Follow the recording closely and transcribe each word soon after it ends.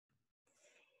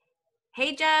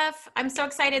Hey, Jeff, I'm so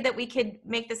excited that we could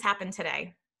make this happen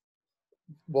today.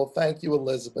 Well, thank you,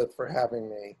 Elizabeth, for having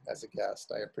me as a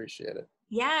guest. I appreciate it.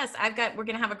 Yes, we're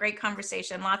going to have a great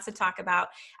conversation, lots to talk about.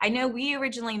 I know we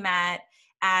originally met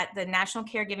at the National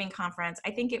Caregiving Conference.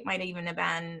 I think it might even have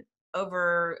been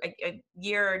over a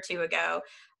year or two ago.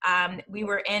 We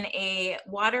were in a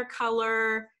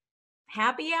watercolor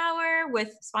happy hour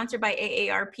sponsored by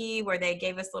AARP, where they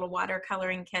gave us little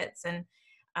watercoloring kits, and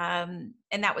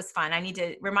that was fun.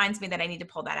 Reminds me that I need to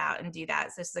pull that out and do that.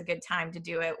 So this is a good time to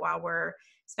do it while we're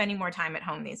spending more time at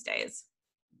home these days.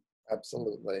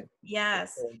 Absolutely. It's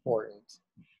Yes. so important.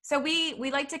 So we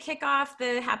like to kick off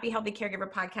the Happy Healthy Caregiver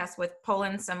podcast with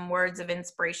pulling some words of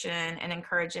inspiration and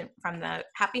encouragement from the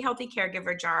Happy Healthy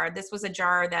Caregiver jar. This was a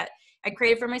jar that I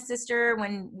created for my sister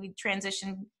when we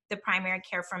transitioned the primary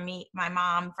care from my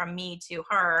mom, from me to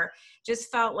her.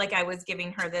 Just felt like I was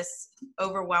giving her this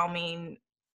overwhelming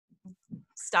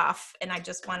stuff, and I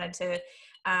just wanted to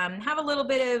have a little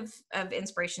bit of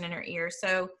inspiration in her ear.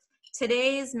 So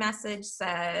today's message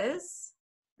says,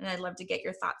 and I'd love to get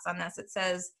your thoughts on this. It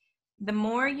says, the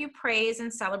more you praise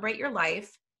and celebrate your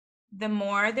life, the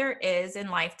more there is in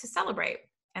life to celebrate.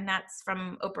 And that's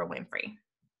from Oprah Winfrey.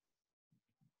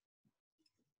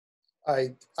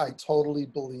 I totally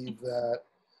believe that.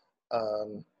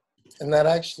 And that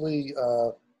actually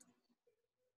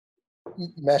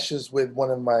meshes with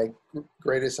one of my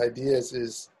greatest ideas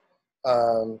is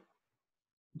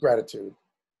gratitude.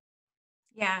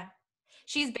 Yeah.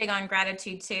 She's big on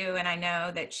gratitude too. And I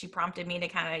know that she prompted me to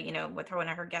kind of, with her, one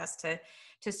of her guests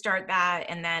to start that.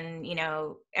 And then,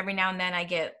 every now and then I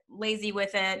get lazy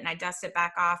with it and I dust it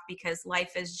back off, because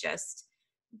life is just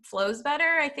flows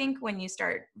better, I think, when you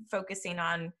start focusing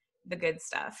on the good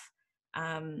stuff.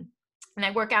 And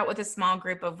I work out with a small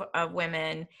group of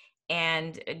women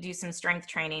and do some strength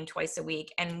training twice a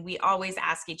week. And we always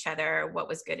ask each other, what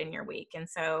was good in your week? And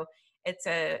so it's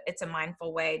a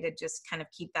mindful way to just kind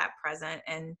of keep that present.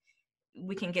 And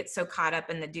we can get so caught up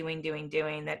in the doing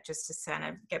that just to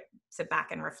kind of sit back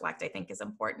and reflect, I think, is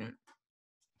important.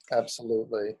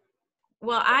 Absolutely.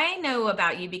 Well, I know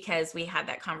about you because we had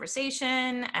that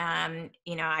conversation.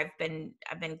 I've been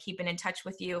keeping in touch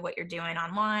with you, what you're doing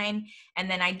online,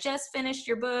 and then I just finished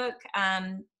your book.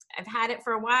 I've had it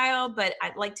for a while, but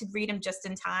I'd like to read them just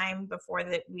in time before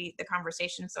the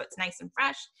conversation, so it's nice and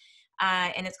fresh.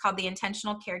 And it's called The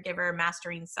Intentional Caregiver: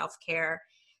 Mastering Self-Care.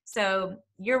 So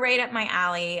you're right up my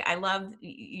alley. I love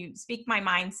you speak my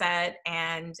mindset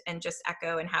and just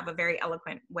echo and have a very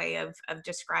eloquent way of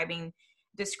describing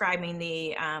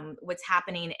the what's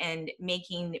happening and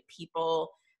making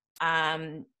people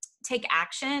take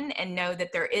action and know that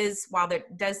while there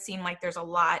does seem like there's a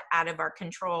lot out of our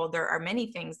control, there are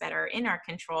many things that are in our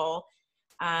control.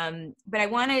 But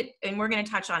and we're going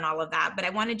to touch on all of that, but I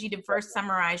wanted you to first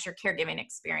summarize your caregiving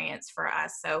experience for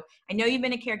us. So I know you've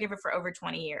been a caregiver for over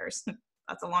 20 years.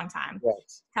 That's a long time.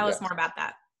 Yes. Tell Yes. us more about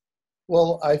that.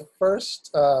 Well, I first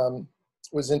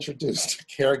was introduced to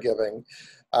caregiving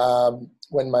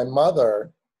when my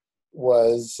mother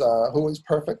who was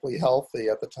perfectly healthy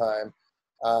at the time,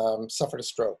 suffered a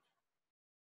stroke.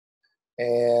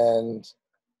 And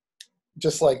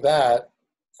just like that,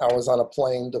 I was on a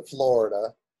plane to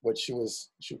Florida, which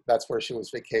that's where she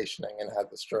was vacationing, and had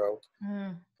the stroke.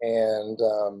 And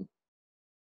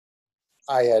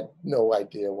I had no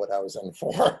idea what I was in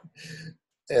for.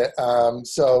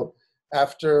 So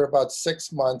after about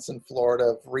 6 months in Florida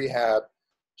of rehab,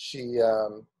 she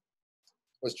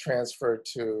was transferred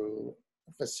to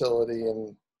a facility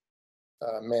in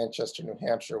Manchester, New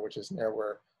Hampshire, which is near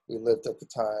where we lived at the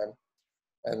time.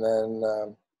 And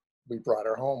then we brought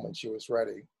her home when she was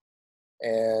ready.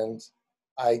 And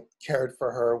I cared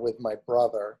for her with my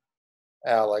brother,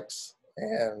 Alex.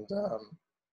 And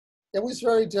it was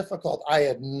very difficult. I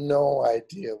had no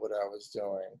idea what I was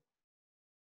doing.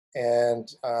 And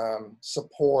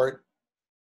support,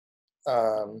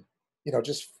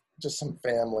 just some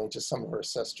family, just some of her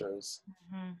sisters.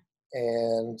 Mm-hmm.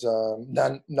 And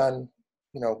none,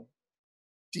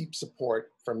 deep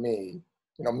support from me,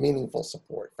 meaningful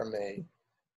support from me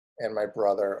and my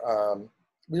brother.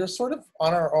 We were sort of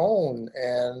on our own,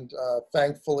 and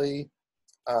thankfully,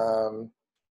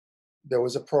 there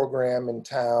was a program in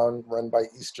town run by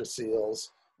Easter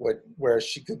Seals where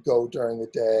she could go during the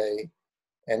day,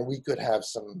 and we could have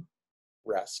some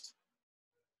rest.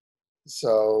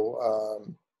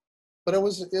 So, but it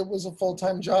was a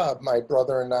full-time job. My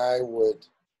brother and I would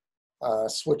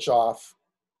switch off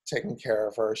taking care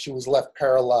of her. She was left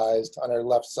paralyzed on her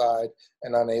left side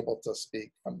and unable to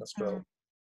speak from the stroke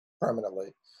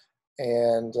permanently.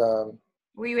 And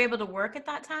were you able to work at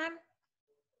that time?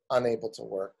 unable to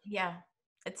work. Yeah.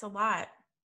 It's a lot.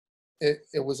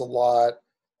 It was a lot.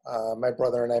 My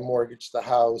brother and I mortgaged the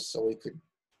house so we could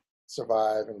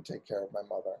survive and take care of my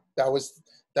mother. That was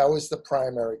the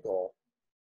primary goal.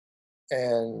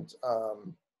 And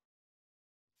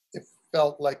it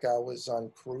felt like I was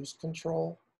on cruise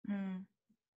control Mm.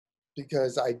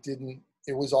 because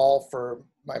it was all for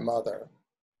my mother.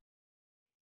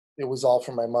 It was all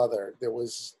for my mother. There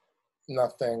was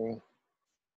nothing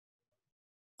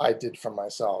I did for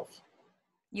myself.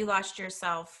 You lost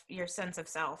yourself, your sense of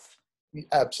self.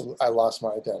 Absolutely, I lost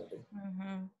my identity.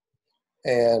 Mm-hmm.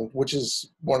 And which is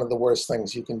one of the worst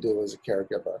things you can do as a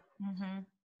caregiver. Mm-hmm.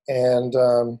 And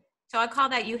So I call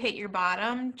that you hit your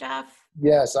bottom, Geoff.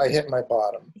 yes, I hit my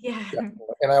bottom, Yeah. definitely.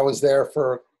 And I was there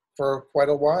for quite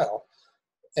a while.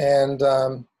 And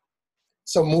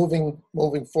so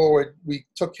moving forward, we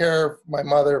took care of my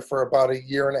mother for about a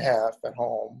year and a half at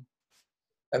home,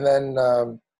 and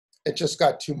then it just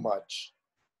got too much.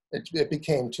 It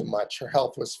became too much. Her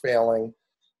health was failing,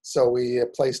 so we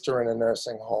placed her in a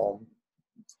nursing home,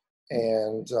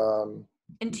 and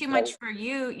And too much for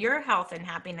you, your health and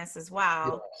happiness as yes,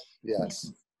 well.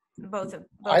 yes. Both ways.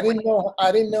 I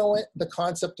didn't know the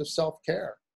concept of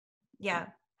self-care. Yeah.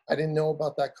 I didn't know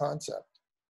about that concept.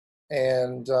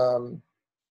 And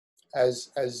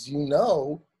as you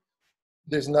know,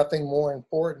 there's nothing more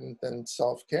important than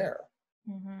self-care.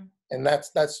 Mm-hmm. And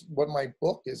that's what my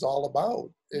book is all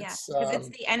about. Yeah, It's because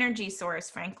it's the energy source,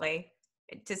 frankly,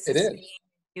 to it sustain is.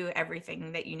 do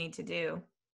everything that you need to do.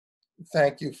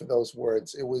 Thank you for those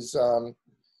words. It was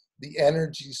the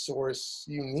energy source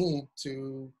you need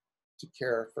to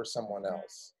care for someone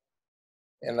else.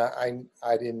 And I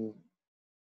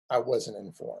wasn't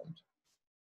informed.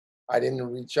 I didn't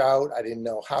reach out. I didn't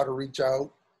know how to reach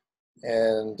out.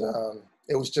 And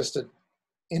it was just an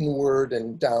inward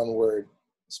and downward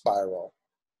spiral.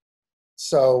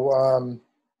 So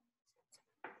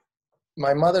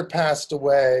my mother passed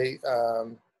away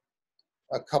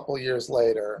a couple years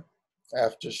later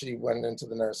after she went into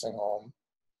the nursing home.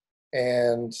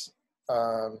 And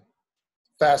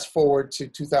fast forward to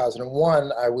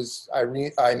 2001,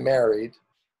 I married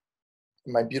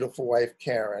my beautiful wife,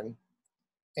 Karen.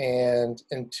 And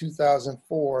in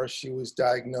 2004, she was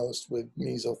diagnosed with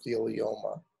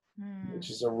mesothelioma, which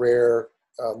is a rare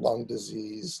lung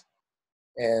disease.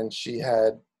 And she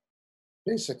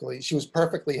was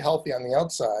perfectly healthy on the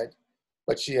outside,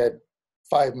 but she had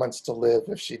 5 months to live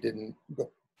if she didn't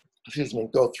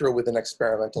go through with an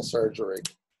experimental surgery.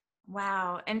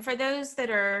 Wow. And for those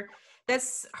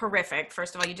that's horrific.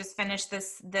 First of all, you just finished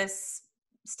this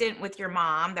stint with your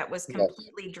mom that was Yes,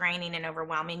 completely draining and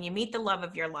overwhelming. You meet the love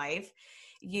of your life.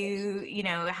 You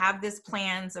know, have this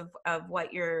plans of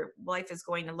what your life is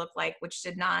going to look like, which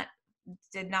did not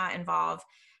involve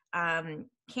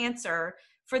cancer.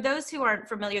 For those who aren't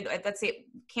familiar, let's say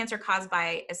cancer caused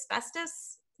by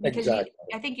asbestos, because exactly.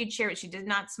 I think you'd share it. She did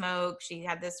not smoke. She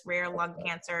had this rare lung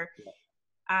cancer.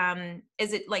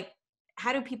 Is it like,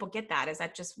 how do people get that? Is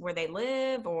that just where they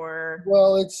live, or?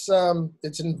 Well, it's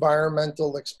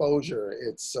environmental exposure.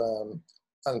 It's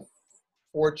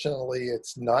unfortunately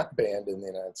it's not banned in the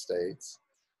United States.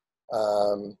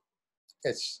 Um,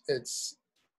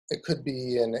 it could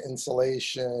be an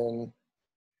insulation,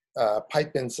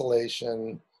 pipe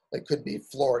insulation. It could be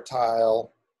floor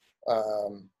tile.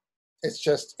 Um, it's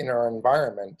just in our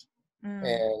environment, Mm.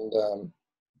 and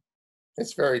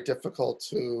it's very difficult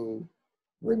to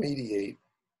remediate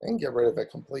and get rid of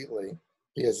it completely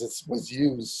because it was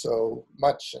used so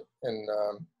much in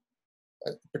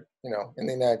in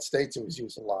the United States. It was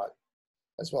used a lot,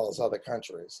 as well as other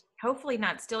countries. Hopefully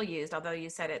not still used, although you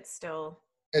said it's still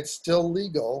It's still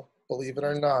legal, believe it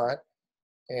or used. not,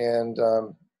 and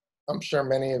I'm sure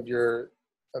many of your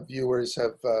viewers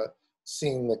have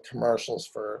seen the commercials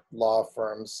for law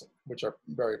firms, which are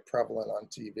very prevalent on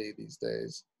TV these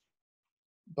days.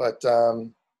 But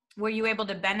Were you able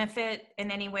to benefit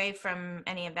in any way from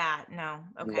any of that? No.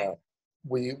 Okay. no,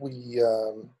 we we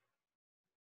um,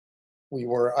 we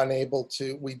were unable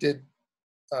to. We did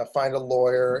find a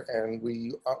lawyer, and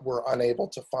we were unable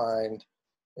to find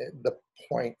the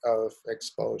point of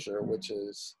exposure, which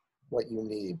is what you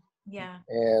need Yeah.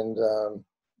 and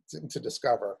to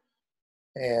discover.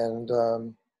 And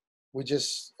we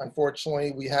just,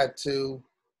 unfortunately, we had to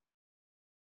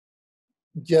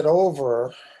get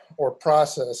over or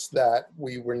process that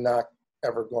we were not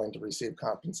ever going to receive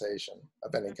compensation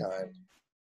of any kind.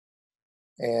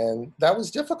 And that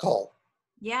was difficult.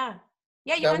 Yeah.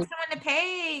 Yeah, you That want was, someone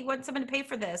to pay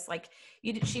for this. Like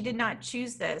she did not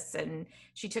choose this, and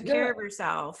she took care yeah. of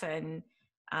herself, and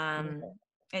Yeah. um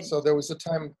So and there was a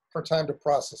time to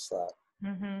process that.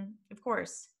 Of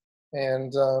course.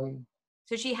 And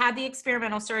So she had the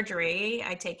experimental surgery,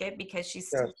 I take it, because she's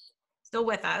yes, still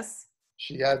with us.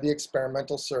 she had the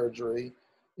experimental surgery.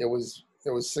 It was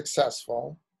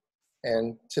successful.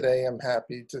 And today I'm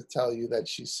happy to tell you that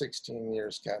she's 16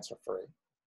 years cancer free,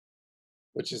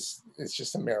 which is it's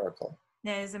just a miracle.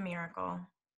 That is a miracle.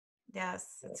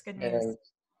 Yes, it's good news. And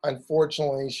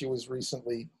unfortunately, she was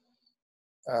recently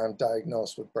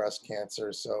diagnosed with breast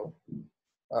cancer. So,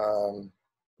 um,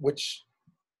 which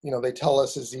they tell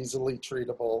us is easily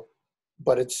treatable,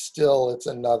 but it's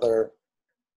another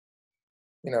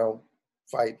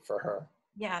fight for her.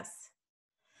 Yes.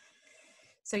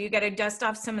 So you got to dust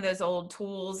off some of those old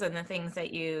tools and the things that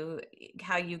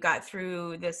how you got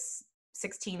through this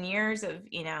 16 years of,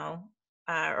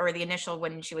 or the initial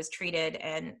when she was treated,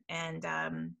 and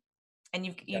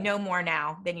you Yeah. know more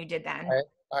now than you did then.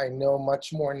 I know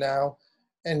much more now,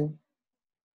 and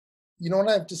you know what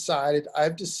I've decided?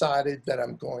 I've decided that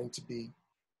I'm going to be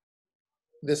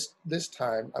this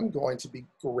time. I'm going to be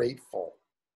grateful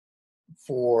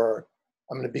for.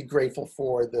 I'm going to be grateful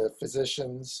for the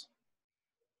physicians.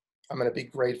 I'm going to be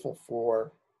grateful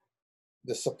for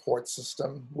the support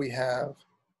system we have,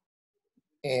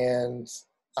 and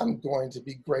I'm going to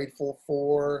be grateful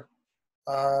for.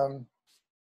 Um,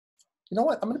 you know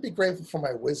what? I'm going to be grateful for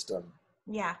my wisdom,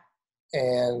 Yeah.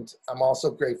 and I'm also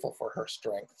grateful for her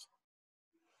strength.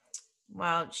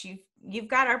 Well, you've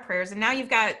got our prayers, and now you've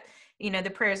got, the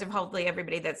prayers of hopefully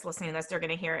everybody that's listening to this. They're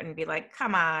going to hear it and be like,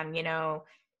 come on,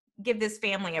 give this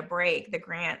family a break. The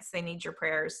Grants, they need your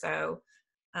prayers. So,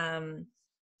 um,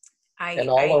 And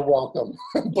all are welcome.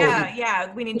 Believe me.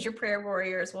 yeah, we need your prayer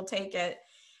warriors. We'll take it.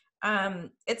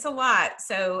 It's a lot.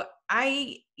 So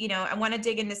I want to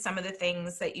dig into some of the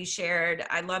things that you shared.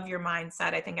 I love your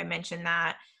mindset. I think I mentioned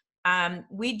that.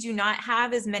 We do not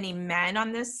have as many men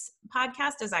on this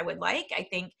podcast as I would like. I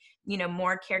think,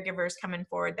 more caregivers coming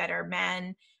forward that are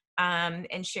men,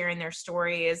 and sharing their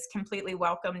story is completely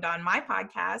welcomed on my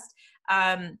podcast.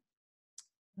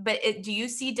 But do you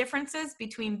see differences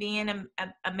between being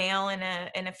a male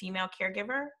and a female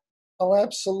caregiver? Oh,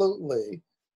 absolutely.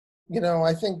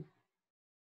 I think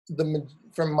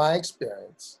from my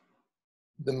experience,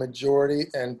 the majority,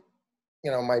 and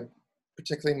my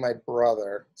particularly my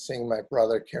brother, seeing my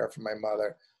brother care for my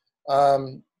mother,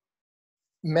 um,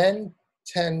 men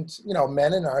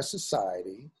men in our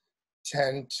society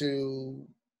tend to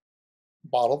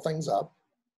bottle things up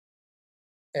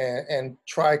and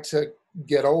try to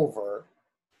get over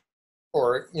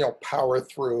or power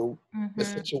through the Mm-hmm.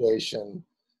 situation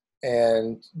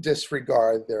and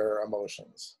disregard their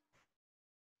emotions.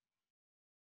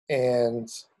 And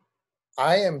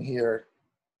I am here,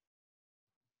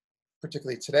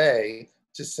 particularly today,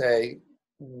 to say,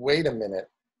 wait a minute,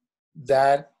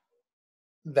 that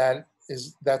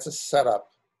that's a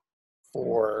setup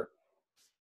for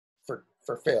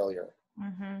failure.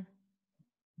 Mm-hmm.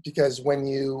 Because when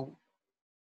you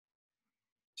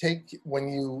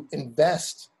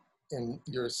invest in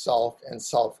yourself and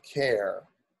self-care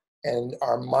and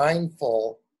are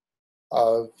mindful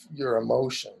of your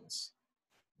emotions,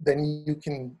 then you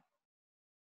can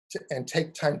and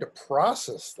take time to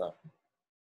process them.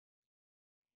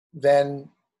 Then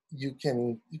you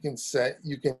can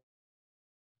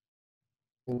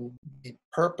be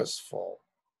purposeful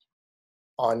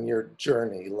on your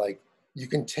journey. Like, you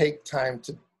can take time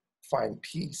to find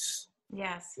peace,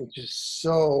 Yes. which is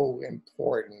so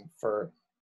important for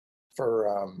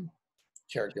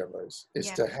caregivers, is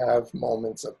Yeah. to have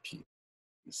moments of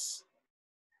peace.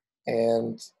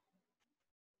 And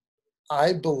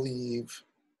I believe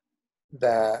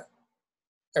that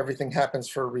everything happens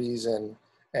for a reason,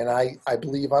 and I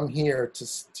believe I'm here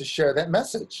to share that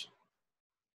message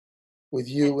with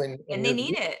you and And they your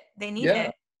need view. it. They need Yeah.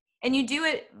 it. And you do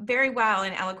it very well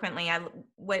and eloquently.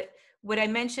 What I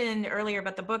mentioned earlier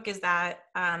about the book is that,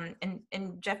 and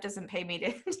Geoff doesn't pay me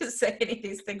to say any of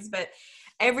these things, but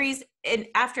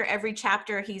after every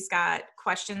chapter, he's got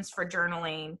questions for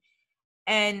journaling.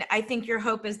 And I think your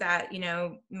hope is that,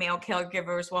 male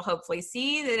caregivers will hopefully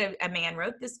see that a man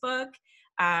wrote this book,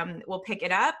 will pick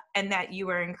it up, and that you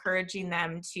are encouraging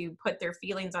them to put their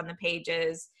feelings on the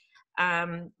pages,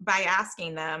 by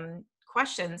asking them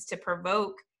questions to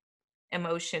provoke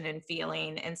emotion and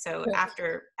feeling. And so Yes.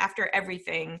 after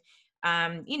everything,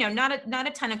 not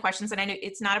a ton of questions. And I know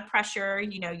it's not a pressure,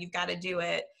 you've got to do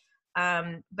it.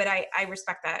 But I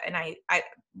respect that. And I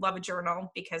love a journal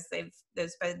because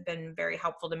those have been very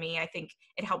helpful to me. I think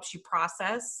it helps you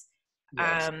process,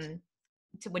 Yes.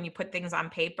 to when you put things on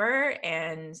paper,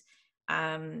 and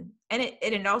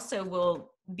it also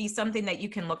will be something that you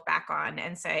can look back on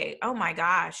and say, oh my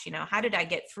gosh, how did I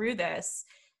get through this?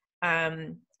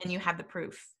 And you have the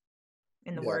proof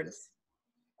in the Yeah. words.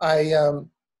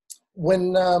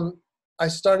 When I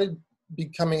started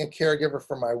becoming a caregiver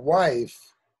for my wife,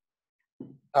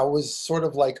 I was sort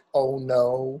of like, oh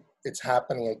no, it's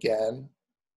happening again.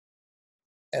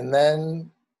 And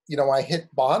then, I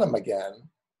hit bottom again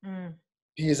Mm.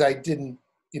 because I didn't,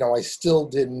 I still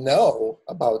didn't know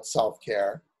about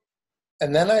self-care.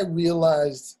 And then I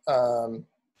realized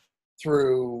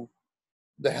through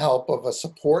the help of a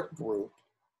support group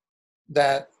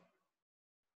that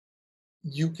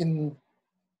you can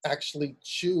actually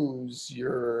choose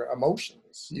your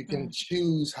emotions. You can Mm.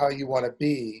 choose how you want to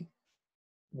be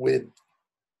with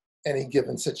any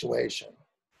given situation.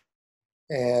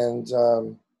 And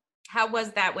How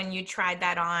was that when you tried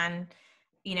that on,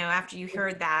 after you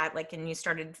heard that, like, and you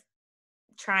started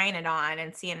trying it on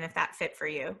and seeing if that fit for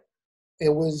you? it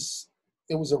was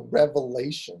a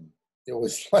revelation. It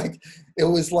was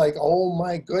like, oh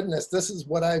my goodness, this is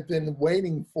what I've been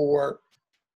waiting for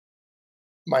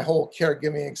my whole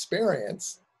caregiving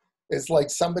experience. It's like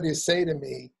somebody say to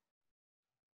me,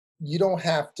 you don't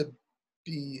have to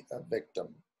be a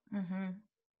victim. Mm-hmm.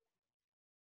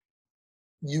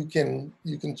 You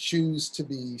can choose to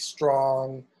be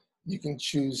strong, you can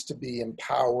choose to be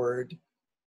empowered,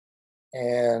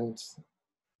 and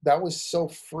that was so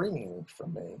freeing for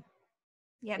me.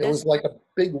 Yeah, It was like a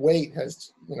big weight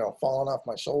has fallen off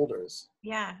my shoulders.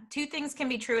 yeah, two things can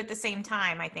be true at the same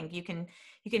time. I think you can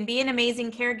be an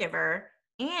amazing caregiver,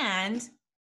 and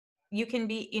you can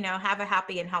be, have a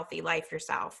happy and healthy life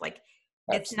yourself. Like,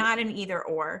 it's not Absolutely. an either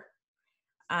or.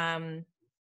 Um,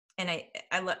 and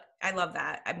I love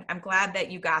that. I'm glad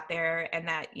that you got there, and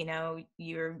that,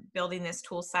 you're building this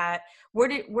tool set.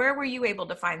 Where were you able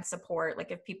to find support?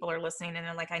 Like, if people are listening and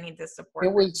they're like, I need this It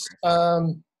support was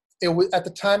it was at the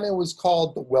time it was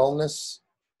called the wellness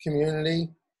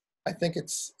community. I think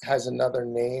it's has another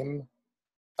name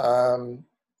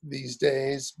these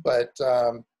days, but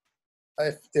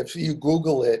if you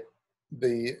Google it,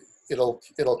 it'll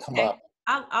come Okay. up.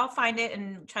 I'll find it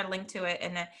and try to link to it.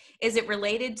 And is it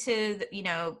related to,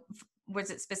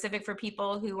 was it specific for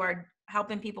people who are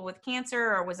helping people with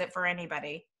cancer, or was it for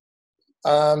anybody?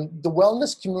 The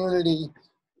wellness community,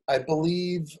 I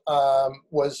believe,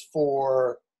 was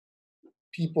for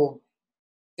people.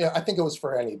 Yeah, I think it was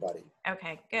for anybody.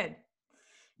 Okay, good.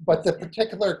 But That's the good.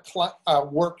 particular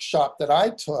workshop that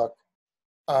I took,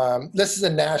 this is a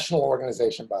national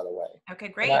organization, by the way, Okay,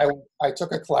 and great. I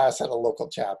took a class at a local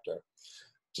chapter,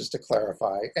 just to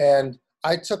clarify. And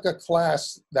I took a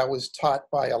class that was taught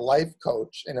by a life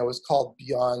coach, and it was called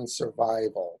Beyond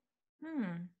Survival.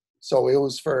 Hmm. So it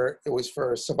was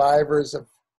for survivors of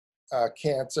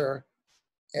cancer,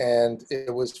 and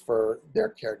it was for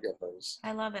their caregivers.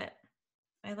 I love it.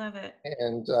 I love it.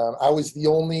 And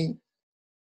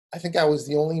I think I was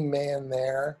the only man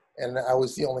there, and I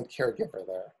was the only caregiver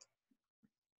there.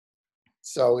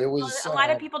 So it Well, was, a lot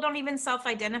of people don't even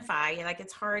self-identify. Like,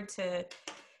 it's hard to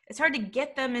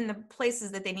get them in the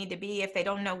places that they need to be if they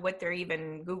don't know what they're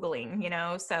even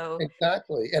Googling. So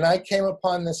exactly. And I came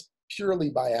upon this purely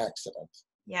by accident.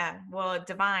 yeah, well,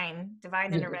 divine The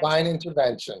divine intervention.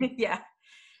 intervention. Yeah,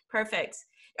 perfect.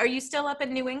 Are you still up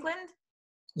in New England?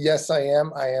 Yes, I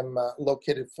am. I am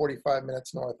located 45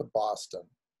 minutes north of Boston.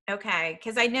 Okay,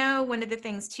 because I know one of the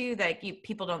things too that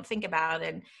people don't think about,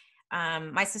 and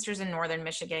my sister's in northern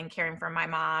Michigan caring for my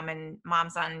mom, and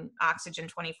mom's on oxygen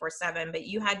 24/7. But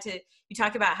you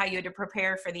talk about how you had to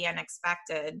prepare for the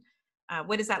unexpected.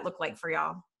 What does that look like for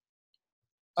y'all?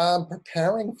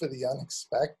 Preparing for the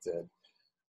unexpected.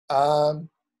 Um,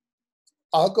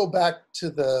 I'll go back to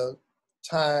the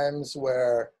times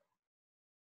where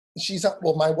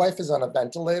well, my wife is on a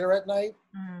ventilator at night.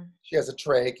 Mm. She has a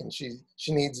trach, and she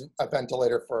needs a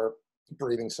ventilator for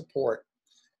breathing support.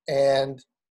 And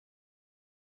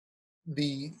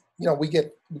we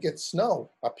get snow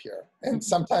up here, and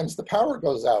sometimes the power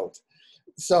goes out.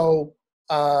 So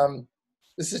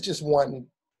this is just one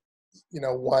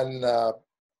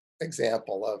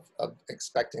example of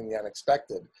expecting the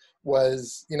unexpected.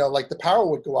 Was like the power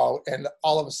would go out, and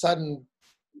all of a sudden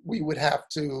we would have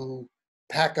to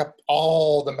pack up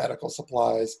all the medical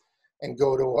supplies and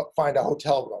go to find a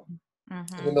hotel room in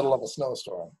the Mm-hmm. middle of a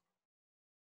snowstorm.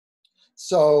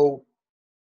 So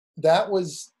that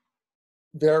was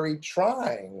very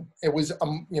trying. It was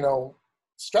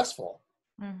stressful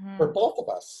for Mm-hmm. both of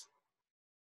us.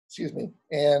 Excuse me.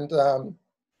 And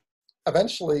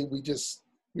eventually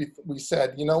we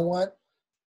said, you know what?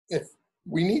 If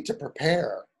we need to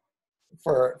prepare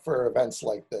for events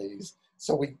like these,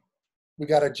 so we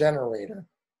got a generator,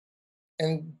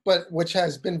 but which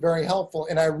has been very helpful.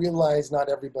 And I realize not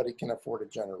everybody can afford a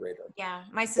generator, Yeah.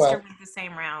 My sister but went the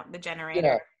same route, the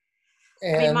generator. yeah,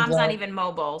 I mean, and mom's not even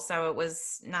mobile, so it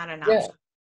was not an yeah, option.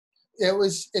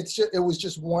 it was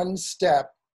just one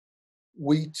step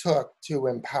we took to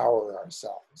empower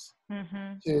ourselves.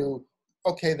 Mm-hmm. To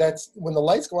okay, that's when the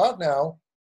lights go out now.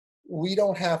 We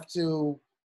don't have to,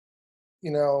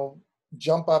 you know,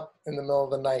 jump up in the middle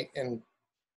of the night and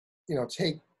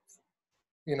take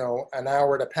an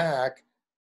hour to pack,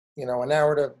 an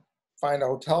hour to find a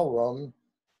hotel room,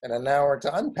 and an hour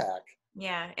to unpack,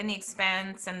 Yeah, and the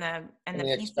expense and and the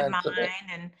the peace of expense of it.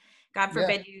 mind, and God Yeah,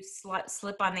 forbid you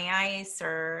slip on the ice,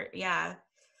 or yeah,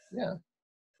 yeah.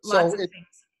 lots So of it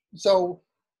things. so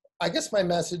I guess my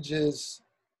message is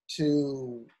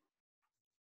to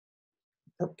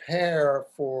prepare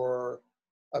for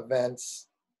events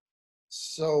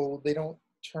so they don't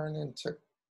turn into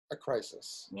a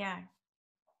crisis. Yeah,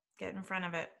 get in front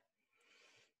of it.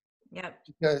 Yep.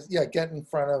 Because yeah, get in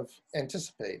front of,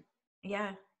 anticipate.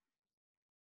 Yeah,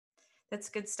 that's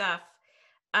good stuff.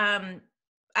 Um,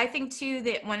 I think too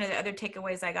that one of the other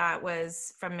takeaways I got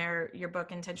was from your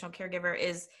book, Intentional Caregiver,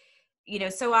 is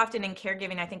so often in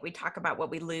caregiving, I think we talk about what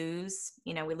we lose.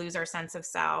 We lose our sense of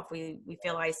self. We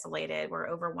feel isolated. We're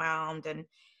overwhelmed, and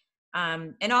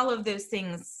all of those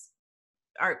things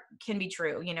can be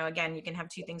true. Again, you can have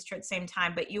two things true at the same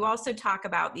time, but you also talk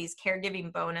about these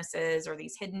caregiving bonuses or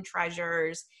these hidden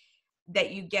treasures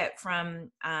that you get from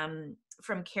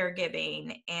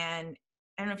caregiving. And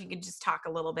I don't know if you could just talk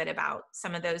a little bit about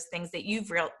some of those things that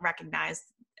you've recognized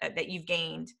that you've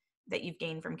gained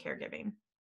from caregiving.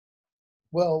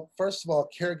 Well, first of all,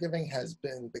 caregiving has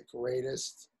been the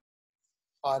greatest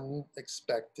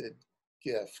unexpected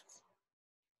gift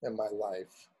in my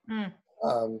life. Mm.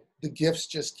 The gifts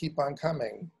just keep on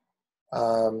coming.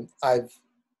 I've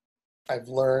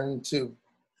learned to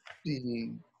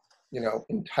be,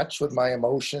 in touch with my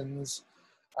emotions.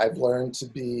 I've learned to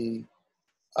be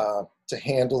to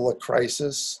handle a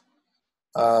crisis.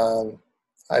 Um,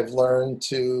 I've learned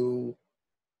to.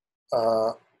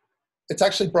 Uh, it's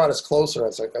actually brought us closer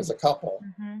as a couple.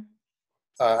 Mm-hmm.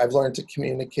 I've learned to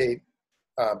communicate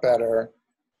better,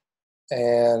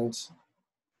 and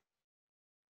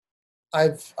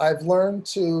I've learned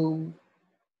to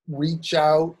reach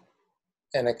out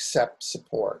and accept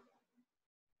support.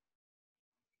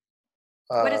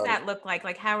 What does Um, that look like?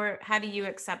 Like how do you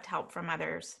accept help from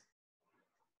others?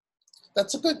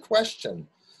 that's a good question.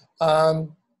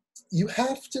 Um, you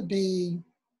have to be.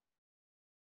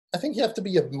 I think you have to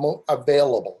be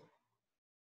available.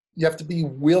 You have to be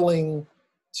willing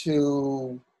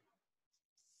to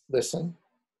listen,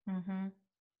 Mm-hmm.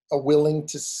 willing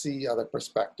to see other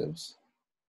perspectives,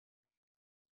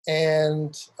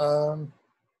 and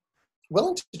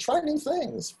willing to try new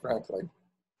things. Frankly,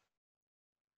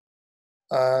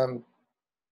 um,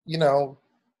 you know,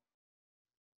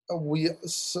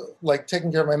 like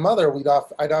taking care of my mother. We'd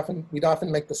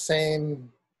often make the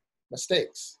same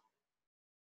mistakes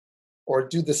or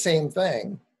do the same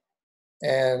thing,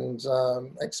 and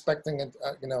expecting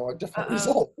a different Uh-oh.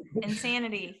 result.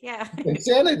 Insanity. Yeah.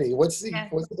 Insanity. Yeah. What's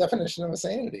the definition of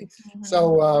insanity? Mm-hmm.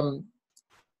 So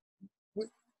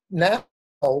now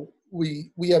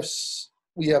we have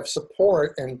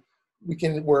support, and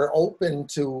we're open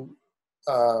to,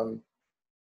 um,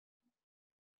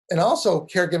 and also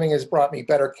caregiving has brought me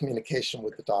better communication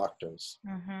with the doctors.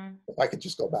 Mm-hmm. If I could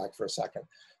just go back for a second,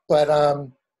 but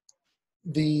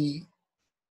the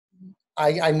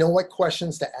I know what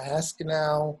questions to ask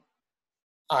now.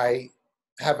 I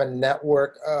have a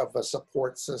network of a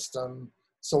support system,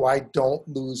 so I don't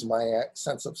lose my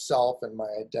sense of self and my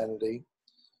identity.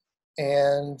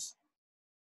 And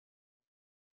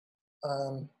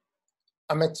I'm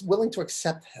willing to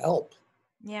accept help,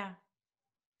 Yeah.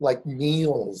 like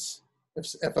meals.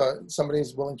 If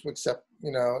somebody's willing to accept,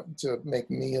 to make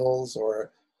meals,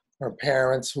 or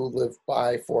parents who live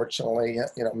by, fortunately,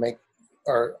 make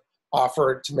or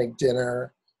offer to make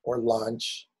dinner or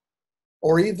lunch,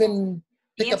 or even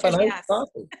The pick up answer an is iced yes.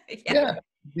 coffee. Yeah. Yeah,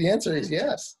 the answer is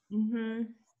yes. Mm-hmm.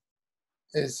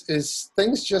 Is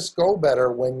things just go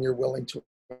better when you're willing to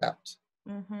accept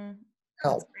Mm-hmm. That's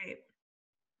help. great.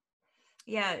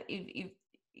 Yeah, you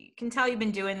can tell you've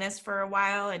been doing this for a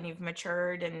while, and you've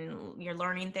matured, and you're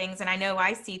learning things. And I know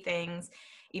I see things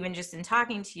even just in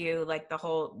talking to you, like the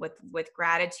whole with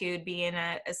gratitude being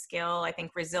a skill. I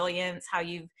think resilience, how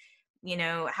you're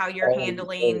Always,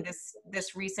 handling always.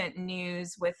 this recent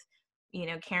news with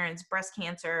Karen's breast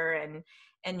cancer,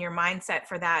 and your mindset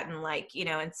for that,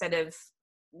 and instead of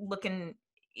looking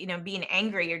being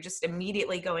angry, you're just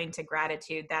immediately going to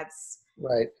gratitude.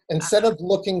 Right. Instead of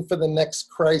looking for the next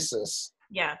crisis,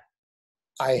 Yeah,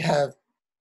 I have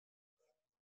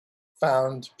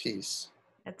found peace.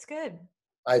 that's good.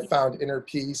 I found inner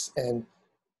peace. And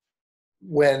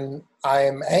when I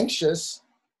am anxious,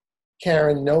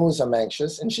 Karen knows I'm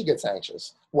anxious and she gets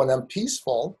anxious. When I'm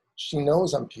peaceful, she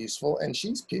knows I'm peaceful and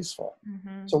she's peaceful.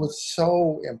 Mm-hmm. So it's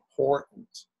so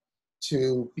important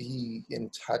to be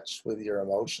in touch with your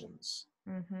emotions.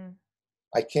 Mm-hmm.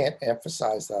 I can't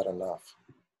emphasize that enough.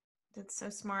 That's so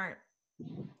smart.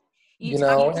 You You talk.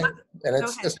 know, and Go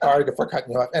it's ahead. just hard if we're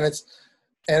cutting you off. And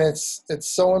it's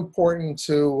so important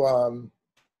to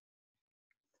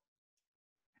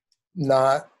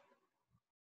not.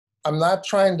 I'm not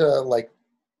trying to like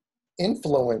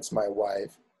influence my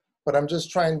wife, but I'm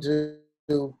just trying to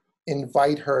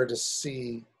invite her to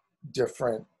see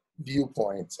different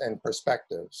viewpoints and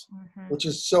perspectives, Mm-hmm. which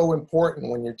is so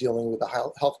important when you're dealing with a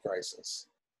health crisis.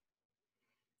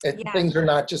 Yeah. Things are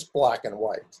not just black and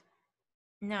white.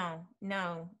 No,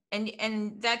 no.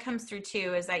 And that comes through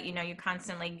too, is that, you're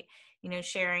constantly,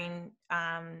 sharing,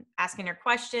 asking her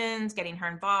questions, getting her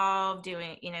involved,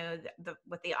 doing,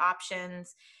 with the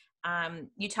options.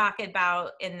 You talk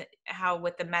about in how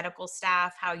with the medical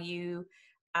staff, how you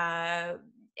uh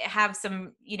have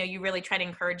some, you really try to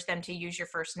encourage them to use your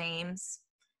first names.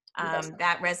 Yes.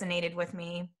 That resonated with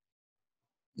me.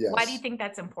 Why do you Yes. think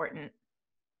that's important?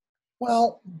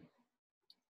 Well,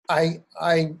 I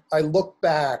look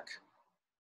back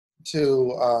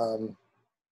to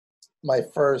my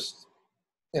first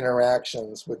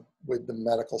interactions with the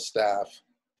medical staff,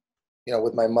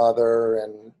 with my mother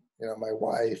and my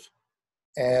wife,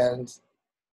 and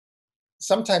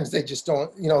sometimes they just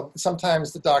don't.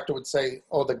 Sometimes the doctor would say,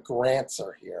 "Oh, the Grants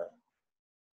are here."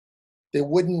 They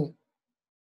wouldn't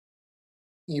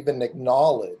even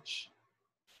acknowledge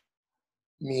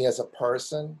me as a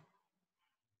person,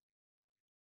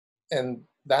 and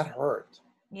that hurt.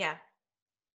 Yeah.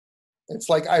 It's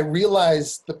like I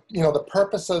realized the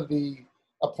purpose of the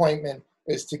appointment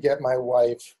is to get my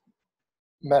wife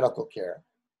medical care,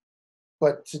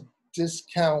 but to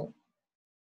discount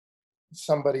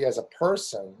somebody as a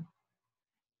person,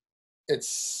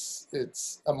 it's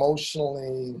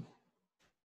emotionally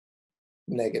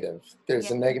negative. There's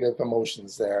Yeah. a negative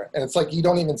emotions there, and it's like you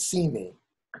don't even see me.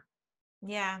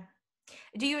 Yeah.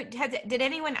 Did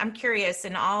anyone, I'm curious,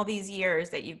 in all these years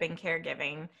that you've been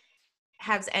caregiving,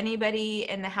 has anybody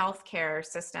in the healthcare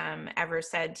system ever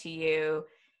said to you,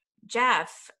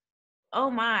 Geoff, oh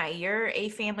my, you're a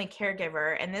family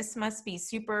caregiver and this must be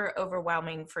super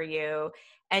overwhelming for you.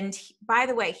 And by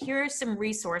the way, here are some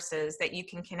resources that you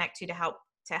can connect to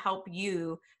help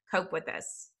you cope with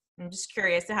this. I'm just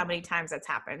curious to how many times that's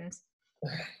happened.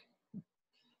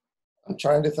 I'm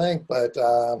trying to think, but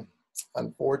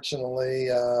unfortunately,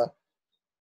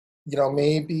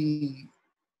 maybe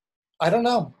I don't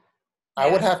know. I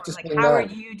Yeah. would have to Like, say how are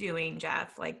no. you doing,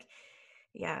 Geoff? Like,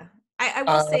 yeah. I will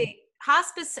Um, say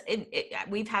hospice,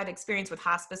 we've had experience with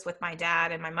hospice with my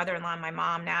dad and my mother-in-law and my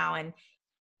mom now. And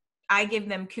I give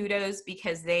them kudos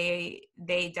because they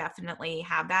definitely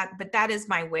have that. But that is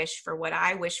my wish for what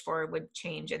I wish for would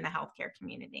change in the healthcare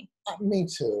community. Me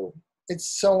too. It's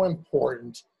so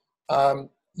important.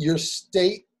 Your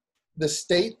state, the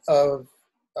state of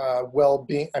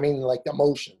well-being, I mean, like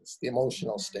emotions, the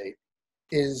emotional state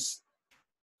is,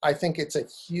 I think it's a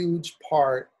huge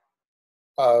part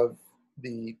of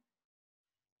the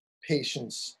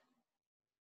patient's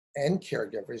and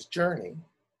caregiver's journey.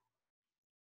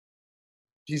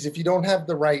 Because if you don't have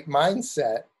the right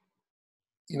mindset,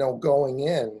 going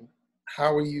in,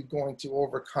 how are you going to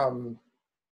overcome,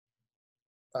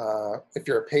 if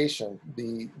you're a patient,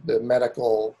 the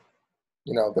medical,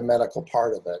 the medical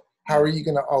part of it? How are you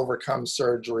going to overcome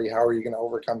surgery? How are you going to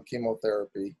overcome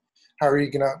chemotherapy? How are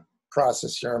you going to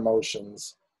process your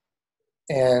emotions?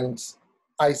 And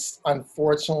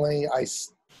unfortunately,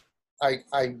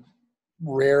 I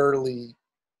rarely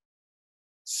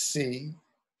see,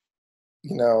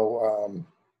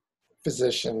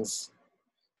 physicians,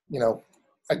 you know,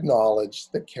 acknowledge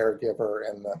the caregiver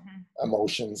and the Mhm.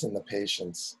 emotions in the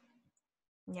patients.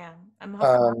 Yeah, I'm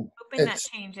hoping that It's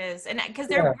changes, and because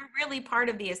yeah, we're really part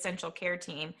of the essential care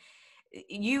team.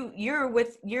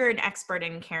 You're an expert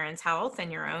in Karen's health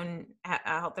and your own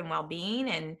health and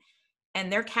well-being,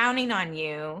 and they're counting on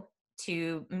you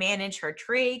to manage her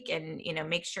trach and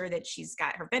make sure that she's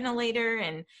got her ventilator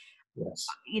and yes.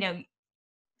 you know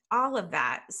all of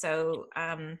that. So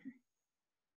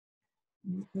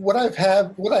What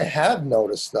I have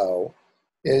noticed though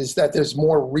is that there's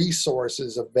more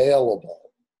resources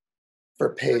available for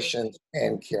great. patients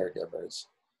and caregivers.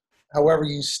 However,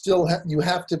 you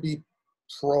have to be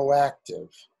proactive.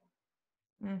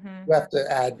 Mm-hmm. You have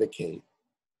to advocate.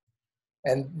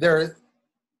 And there,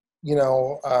 you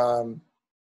know,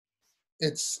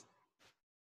 it's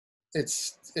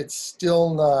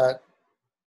still not,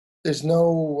 there's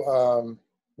no,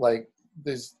 like,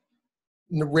 there's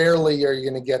rarely are you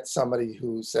going to get somebody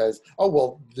who says, oh,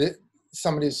 well,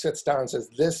 somebody who sits down and says,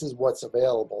 this is what's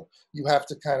available. You have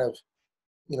to kind of,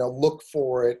 you know, look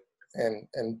for it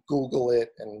and Google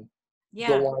it and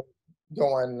Yeah. go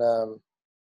on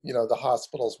you know, the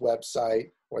hospital's website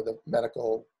or the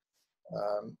medical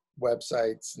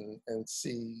websites and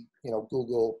see, you know,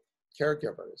 Google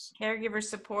caregivers. Caregiver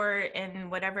support in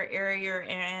whatever area you're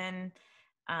in.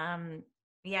 Um,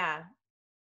 yeah.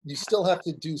 You still have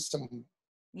to do some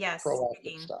Yes. proactive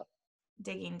Digging, stuff.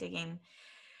 digging.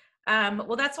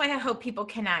 Well, that's why I hope people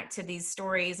connect to these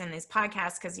stories and these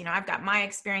podcasts, because, you know, I've got my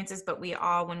experiences, but we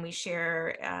all, when we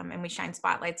share and we shine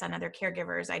spotlights on other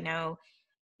caregivers, I know,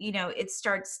 you know, it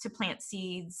starts to plant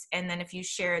seeds. And then if you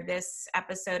share this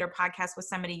episode or podcast with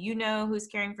somebody, you know, who's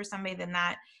caring for somebody, then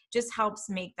that just helps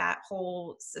make that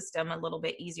whole system a little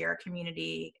bit easier. Our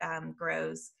community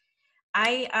grows.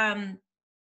 I,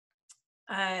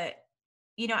 uh,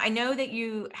 you know, I know that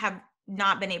you have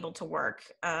not been able to work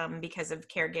because of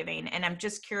caregiving. And I'm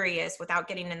just curious, without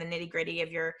getting in the nitty gritty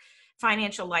of your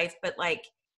financial life, but like,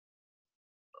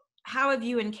 how have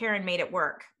you and Karen made it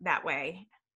work that way?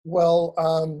 Well,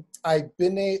 I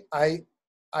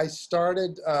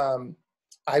started, I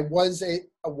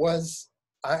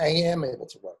am able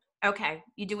to work. Okay.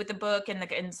 You do with the book and the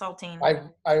consulting.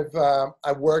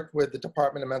 I worked with the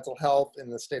Department of Mental Health in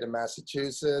the state of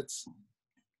Massachusetts,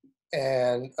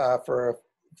 and for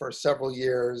several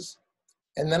years,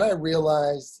 and then I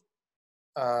realized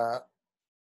uh,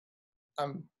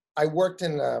 I worked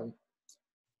in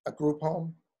a group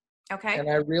home, Okay. and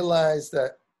I realized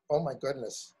that, oh my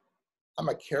goodness, I'm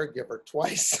a caregiver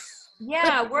twice.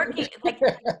 Yeah. Working like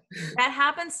that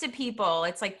happens to people.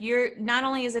 It's like you're not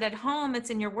only is it at home, it's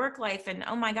in your work life. And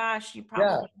oh my gosh, you Yeah,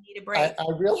 probably need a break. I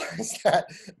realized that,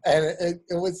 and it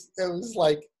was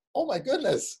like, oh my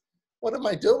goodness, what am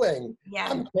I doing? Yeah.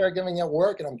 I'm caregiving at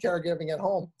work and I'm caregiving at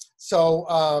home. So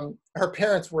her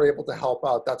parents were able to help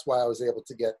out. That's why I was able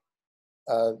to get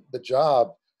the job.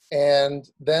 And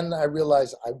then I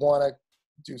realized I want to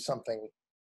do something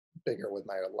bigger with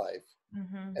my life.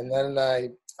 Mm-hmm. And then I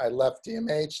left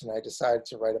DMH and I decided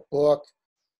to write a book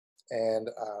and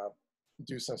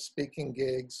do some speaking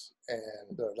gigs,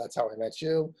 and that's how I met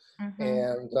you. Mm-hmm.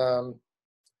 And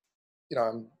you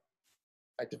know,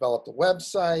 I developed a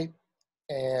website,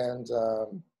 and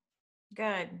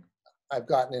Good. I've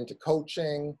gotten into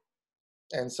coaching,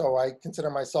 and so I consider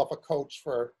myself a coach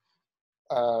for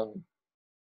um,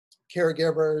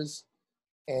 caregivers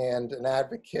and an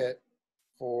advocate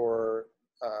for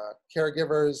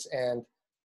caregivers. And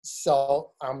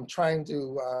so I'm trying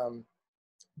to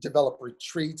develop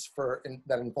retreats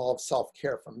that involve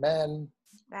self-care for men.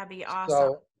 That'd be awesome.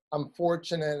 So I'm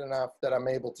fortunate enough that I'm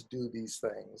able to do these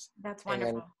things That's and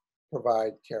wonderful.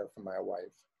 provide care for my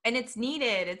wife. And it's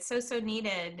needed. It's so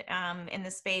needed in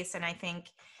the space. And I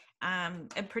think, and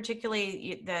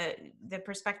particularly the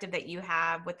perspective that you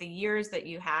have with the years that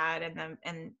you had,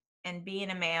 and being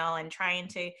a male and trying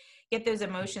to get those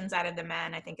emotions out of the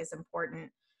men, I think is important.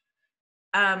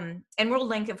 And we'll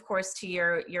link, of course, to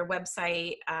your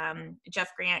website, Geoff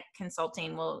Grant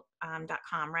Consulting will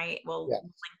 .com, right? We'll Yeah.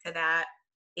 link to that,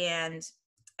 and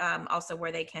also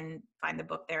where they can find the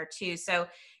book there too. So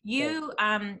you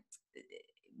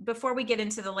before we get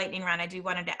into the lightning round, I do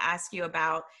wanted to ask you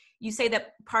about, you say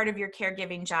that part of your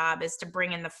caregiving job is to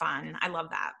bring in the fun. I love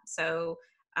that. So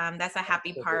that's a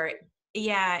happy part.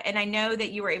 Yeah. And I know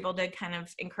that you were able to kind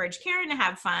of encourage Karen to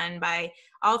have fun by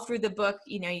all through the book,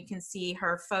 you know, you can see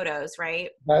her photos, right?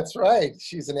 That's right.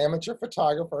 She's an amateur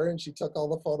photographer and she took all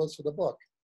the photos for the book.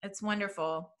 It's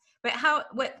wonderful. But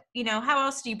you know, how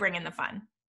else do you bring in the fun?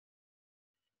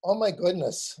 Oh my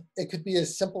goodness. It could be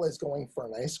as simple as going for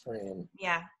an ice cream.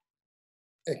 Yeah.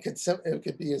 It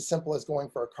could be as simple as going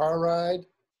for a car ride.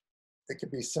 It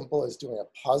could be simple as doing a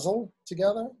puzzle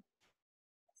together.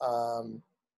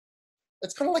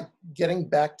 It's kind of like getting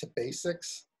back to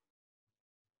basics.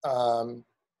 Um,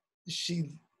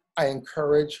 I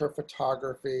encourage her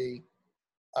photography.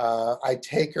 I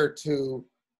take her to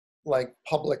like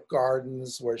public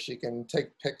gardens where she can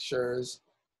take pictures.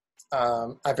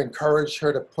 I've encouraged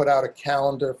her to put out a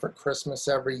calendar for Christmas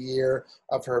every year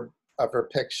of her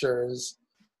pictures.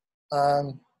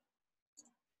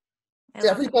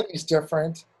 Everybody's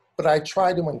different, but I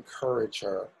try to encourage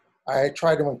her. I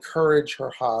try to encourage her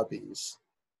hobbies.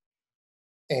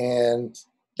 And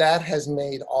that has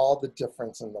made all the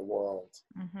difference in the world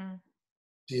Mm-hmm.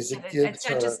 because it It's gives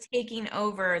not her, just taking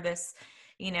over this,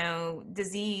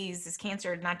 disease, this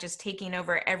cancer, not just taking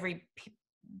over every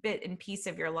bit and piece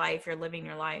of your life. You're living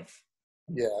your life.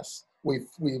 yes, we've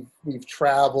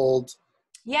traveled.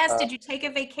 Yes. Uh, Did you take a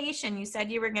vacation? You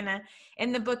said you were gonna,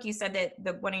 in the book, you said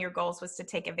that one of your goals was to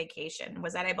take a vacation.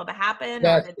 Was that able to happen, or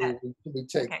yes, did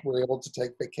that? Okay. we're able to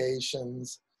take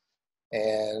vacations,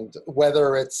 and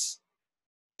whether it's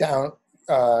down,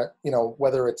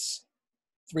 whether it's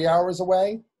 3 hours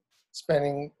away,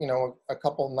 spending, a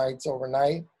couple nights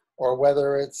overnight, or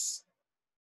whether it's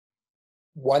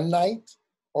one night,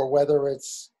 or whether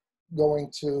it's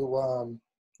going to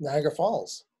Niagara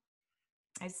Falls.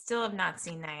 I still have not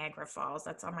seen Niagara Falls.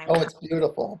 That's on my Oh, list. it's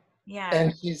beautiful. Yeah,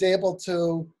 And she's able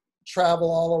to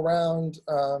travel all around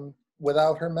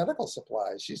without her medical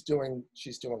supplies. She's doing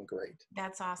great.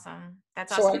 that's awesome.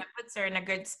 That's So awesome. I, That puts her in a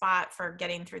good spot for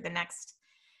getting through the next,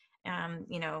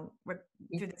 through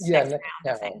this yeah, next next round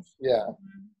of challenge. things. Yeah,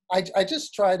 Mhm. I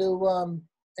just try to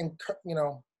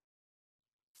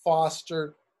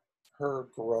foster her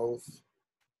growth,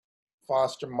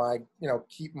 foster my,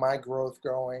 keep my growth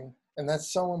going. And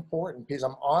that's so important because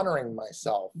I'm honoring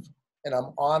myself and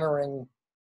I'm honoring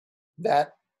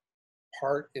that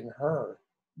part in her,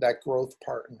 that growth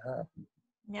part in her.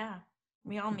 Yeah,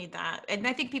 we all need that. And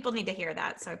I think people need to hear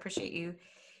that. So I appreciate you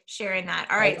sharing that.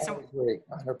 All right. I So agree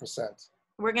 100%.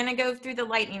 we're going to go through the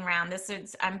lightning round.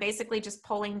 I'm basically just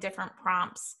pulling different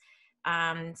prompts.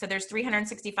 So there's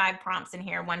 365 prompts in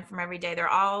here, one from every day. They're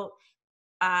all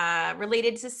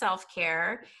related to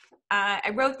self-care.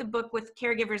 I wrote the book with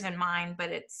caregivers in mind, but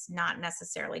it's not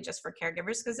necessarily just for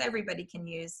caregivers because everybody can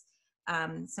use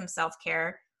some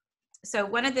self-care. So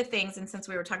one of the things, and since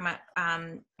we were talking about,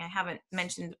 I haven't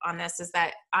mentioned on this, is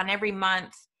that on every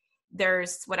month,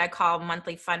 there's what I call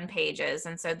monthly fun pages.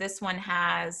 And so this one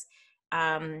has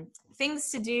things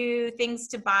to do, things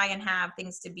to buy and have,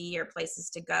 things to be, or places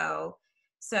to go.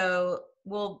 So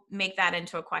we'll make that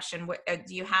into a question.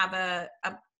 Do you have a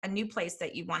new place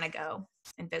that you want to go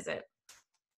and visit?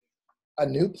 A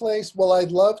new place? Well,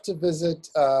 I'd love to visit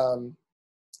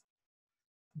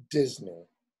Disney.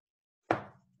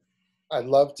 I'd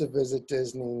love to visit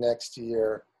Disney next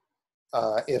year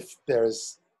if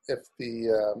there's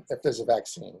a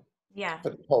vaccine Yeah. for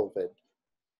the COVID,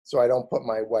 so I don't put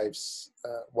my wife's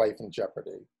wife in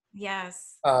jeopardy.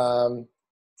 Yes. Um,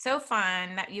 So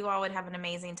fun. That you all would have an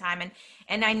amazing time.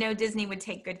 And I know Disney would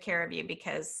take good care of you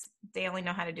because they only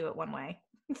know how to do it one way.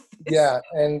 yeah,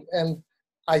 and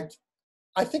I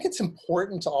I think it's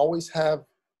important to always have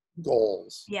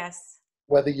goals. Yes.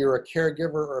 Whether you're a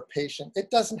caregiver or a patient, it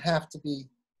doesn't have to be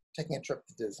taking a trip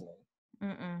to Disney.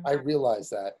 Mm-mm. I realize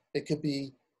that. It could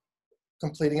be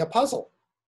completing a puzzle,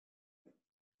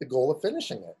 the goal of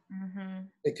finishing it. Mm-hmm.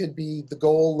 It could be the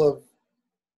goal of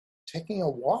taking a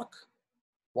walk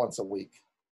once a week.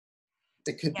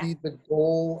 It could Yeah. be the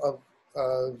goal of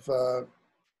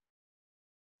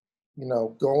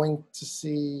going to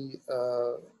see,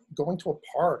 going to a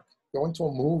park, going to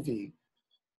a movie,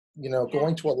 Yeah.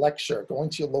 going to a lecture, going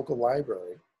to your local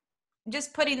library.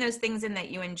 Just putting those things in that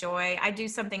you enjoy. I do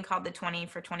something called the 20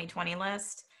 for 2020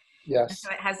 list. And so Yes,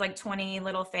 it has like 20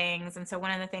 little things. And so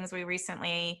one of the things we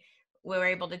recently were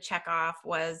able to check off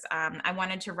was I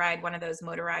wanted to ride one of those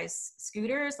motorized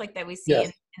scooters like that we see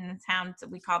yes, in the town.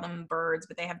 We call them birds,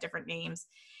 but they have different names.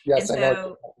 And yes. I know what you're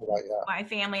so talking about. Yeah, my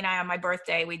family and I on my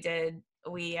birthday, we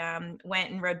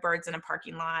went and rode birds in a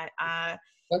parking lot.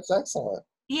 that's excellent.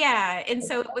 Yeah. And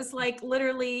so it was like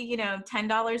literally,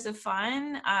 $10 of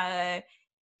fun.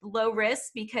 Low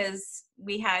risk because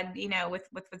we had, with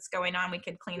what's going on, we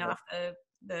could clean Yeah. off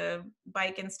the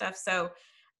bike and stuff. So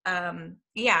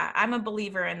yeah, I'm a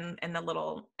believer in the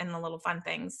little fun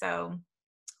things. So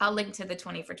I'll link to the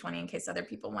 20 for 20 in case other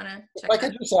people want to If check I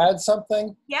that. could just add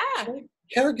something, Yeah.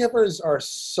 caregivers are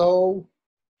so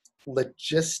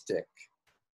logistic.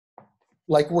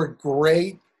 Like we're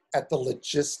great at the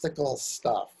logistical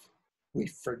stuff. We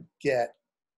forget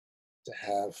to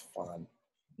have fun.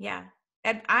 Yeah.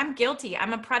 And I'm guilty.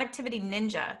 I'm a productivity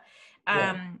ninja.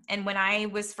 Yeah. And when I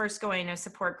was first going to a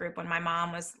support group, when my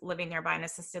mom was living there by an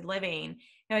assisted living,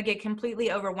 I get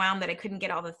completely overwhelmed that I couldn't get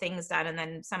all the things done. And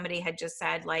then somebody had just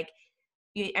said, like,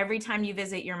 every time you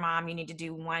visit your mom, you need to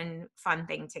do one fun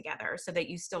thing together so that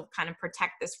you still kind of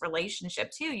protect this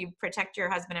relationship too. You protect your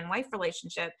husband and wife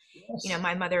relationship, Yes.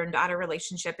 my mother and daughter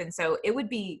relationship. And so it would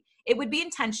be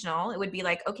intentional. It would be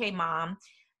like, okay, mom,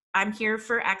 I'm here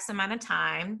for X amount of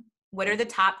time. What are the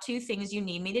top two things you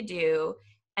need me to do?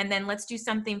 And then let's do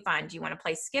something fun. Do you want to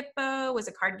play Skip-Bo? Was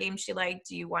a card game she liked.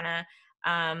 Do you want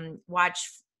to watch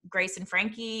Grace and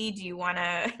Frankie? Do you want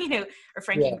to, or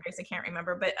Frankie Yeah, and Grace? I can't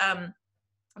remember, but,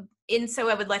 and so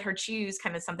I would let her choose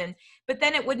kind of something, but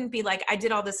then it wouldn't be like I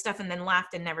did all this stuff and then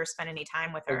left and never spent any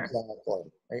time with her.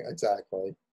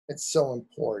 exactly. It's so I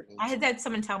important. had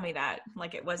someone tell me that,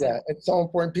 like it wasn't. Yeah, it's so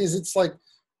important because it's like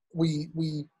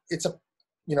it's a,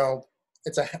 you know,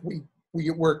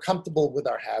 we're comfortable with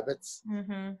our habits,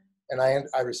 Hmm. and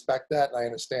I respect that and I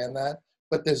understand that,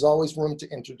 but there's always room to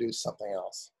introduce something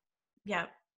else. Yeah.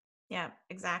 Yeah,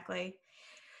 exactly.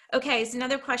 Okay, so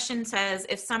another question says,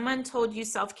 if someone told you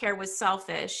self-care was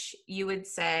selfish, you would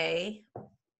say,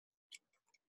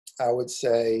 I would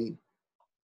say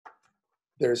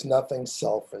there's nothing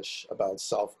selfish about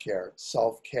self-care.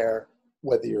 Self-care,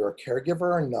 whether you're a caregiver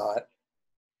or not,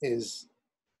 is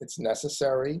it's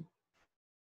necessary.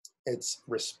 It's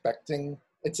respecting.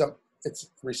 It's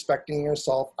respecting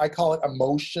yourself. I call it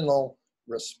emotional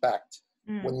respect.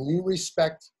 mm, When you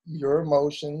respect your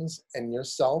emotions and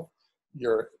yourself,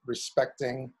 you're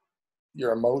respecting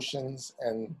your emotions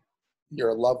and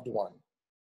your loved one.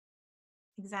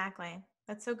 exactly.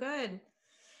 That's so good.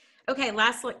 Okay,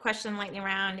 last question, lightning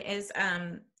round is,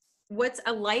 what's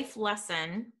a life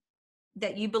lesson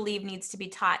that you believe needs to be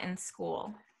taught in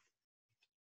school?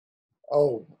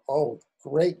 Oh,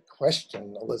 great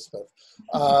question, Elizabeth.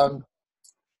 Um,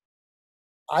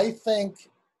 I think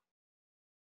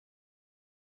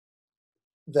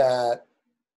that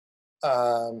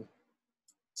um,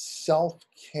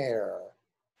 self-care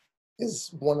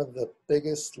is one of the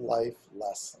biggest life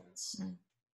lessons.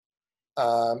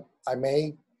 Mm. I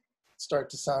may start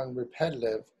to sound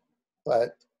repetitive,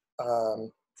 but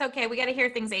um, It's okay. We got to hear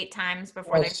things 8 times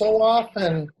before they so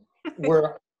often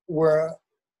we're we're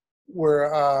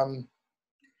we're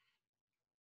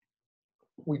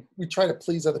we try to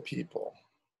please other people,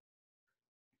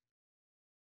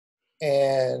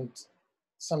 and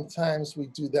sometimes we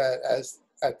do that as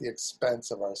at the expense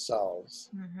of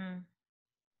ourselves. hmm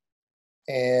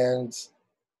And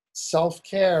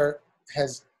self-care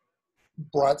has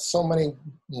brought so many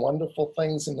wonderful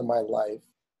things into my life.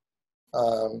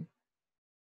 Um,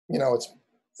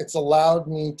 it's allowed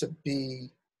me to be,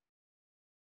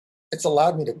 it's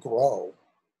allowed me to grow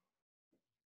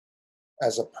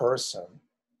as a person.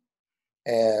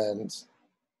 And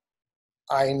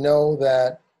I know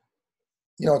that,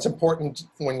 it's important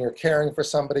when you're caring for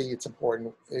somebody, it's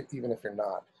important even if you're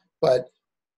not. But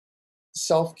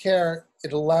self-care,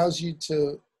 it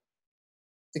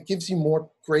gives you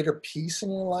greater peace in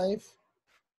your life,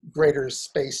 greater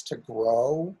space to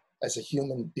grow as a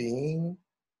human being.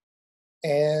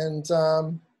 And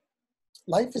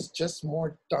life is just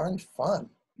more darn fun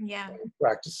Yeah. when you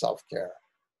practice self-care.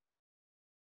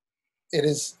 It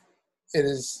is, it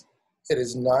is, it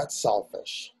is not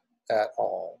selfish at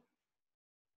all.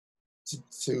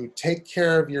 To take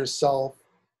care of yourself,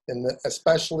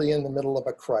 especially in the middle of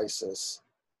a crisis,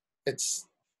 it's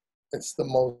it's the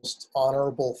most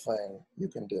honorable thing you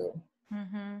can do.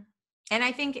 hmm And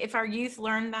I think if our youth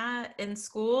learned that in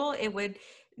school, it would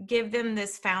give them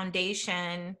this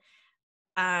foundation.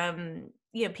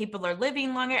 People are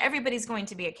living longer. Everybody's going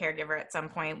to be a caregiver at some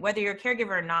point. Whether you're a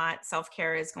caregiver or not,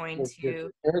 self-care is going If you're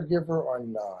to a caregiver or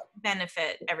not,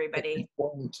 benefit it's everybody.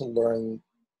 important to learn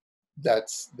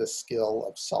that's the skill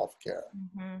of self-care.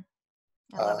 hmm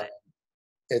I love Uh, it.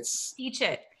 it's Teach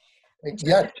it. Jeff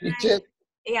Yeah, and teach I, it.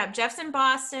 yeah, Jeff's in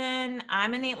Boston.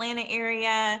 I'm in the Atlanta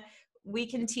area. We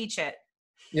can teach it.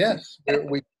 Yes,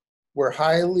 we're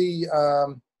highly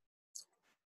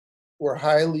we're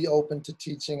highly open to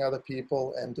teaching other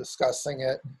people and discussing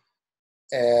it.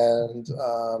 And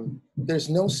there's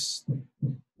no,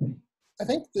 I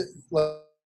think that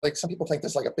like some people think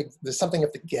there's something you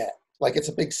have to get, like it's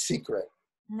a big secret.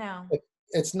 No.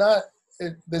 It's not.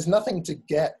 There's nothing to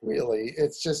get really.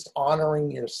 It's just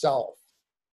honoring yourself.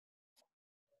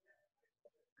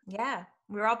 Yeah,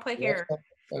 we're all put And that's here. so,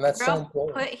 and that's We're so all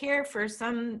important. put here for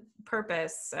some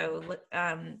purpose. So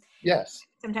Yes,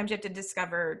 sometimes you have to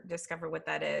discover what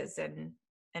that is, and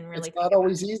it's really think not about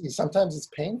always easy. Sometimes it's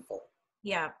painful. it.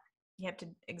 Yeah, you have to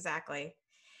exactly.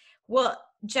 Well,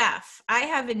 Jeff, I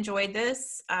have enjoyed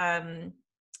this. You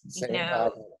Same know,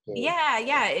 habit too. yeah,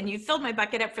 and you filled my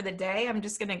bucket up for the day. I'm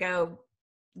just gonna go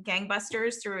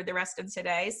gangbusters through the rest of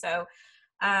today. So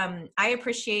I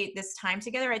appreciate this time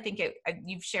together. I think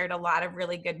you've shared a lot of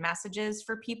really good messages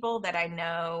for people that I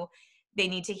know they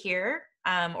need to hear,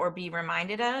 or be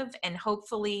reminded of, and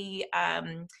hopefully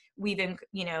we've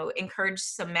encouraged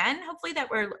some men. Hopefully that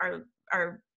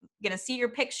are going to see your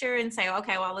picture and say,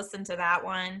 okay, well, I'll listen to that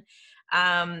one.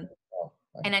 Um, Oh,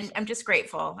 and I'm just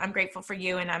grateful. I'm grateful for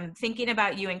you, and I'm thinking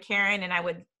about you and Karen, and I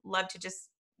would love to just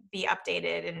be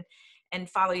updated and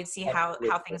follow you to see how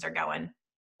Absolutely. things are going.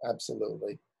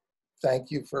 Absolutely.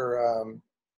 Thank you for,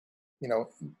 you know,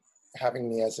 having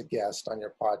me as a guest on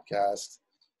your podcast.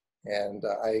 And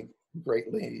I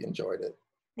greatly enjoyed it.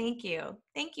 Thank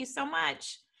you so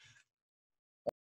much.